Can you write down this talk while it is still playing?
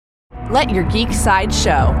Let your geek side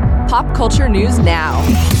show. Pop culture news now.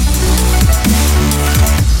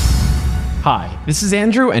 Hi, this is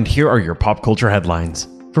Andrew, and here are your pop culture headlines.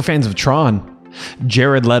 For fans of Tron,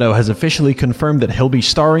 Jared Leto has officially confirmed that he'll be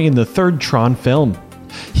starring in the third Tron film.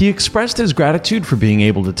 He expressed his gratitude for being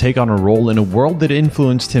able to take on a role in a world that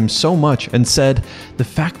influenced him so much and said, "The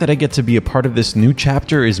fact that I get to be a part of this new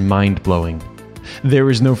chapter is mind-blowing." There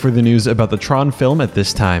is no further news about the Tron film at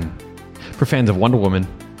this time. For fans of Wonder Woman,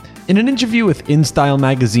 in an interview with InStyle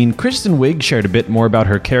magazine, Kristen Wiig shared a bit more about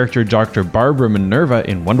her character Dr. Barbara Minerva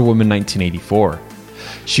in Wonder Woman 1984.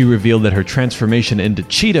 She revealed that her transformation into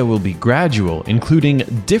Cheetah will be gradual, including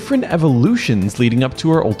different evolutions leading up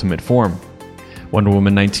to her ultimate form. Wonder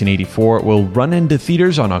Woman 1984 will run into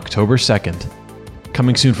theaters on October 2nd.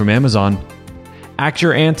 Coming soon from Amazon,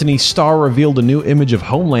 actor Anthony Starr revealed a new image of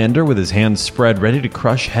Homelander with his hands spread ready to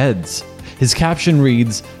crush heads. His caption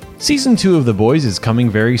reads, "Season 2 of The Boys is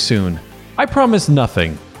coming very soon. I promise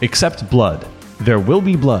nothing, except blood. There will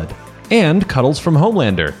be blood. And cuddles from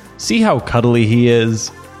Homelander. See how cuddly he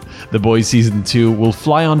is?" The Boys Season 2 will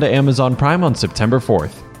fly onto Amazon Prime on September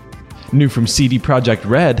 4th. New from CD Projekt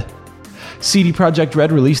Red, CD Projekt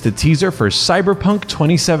Red released a teaser for Cyberpunk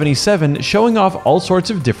 2077 showing off all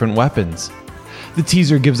sorts of different weapons. The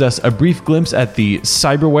teaser gives us a brief glimpse at the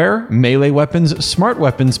cyberware, melee weapons, smart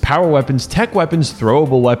weapons, power weapons, tech weapons,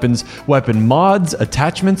 throwable weapons, weapon mods,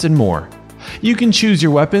 attachments, and more. You can choose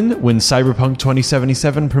your weapon when Cyberpunk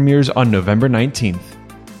 2077 premieres on November 19th.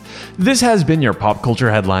 This has been your Pop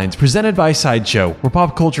Culture Headlines, presented by Sideshow, where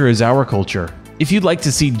pop culture is our culture. If you'd like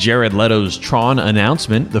to see Jared Leto's Tron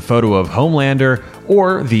announcement, the photo of Homelander,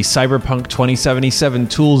 or the Cyberpunk 2077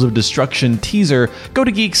 Tools of Destruction teaser, go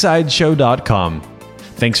to geeksideshow.com.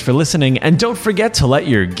 Thanks for listening, and don't forget to let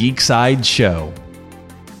your geek side show.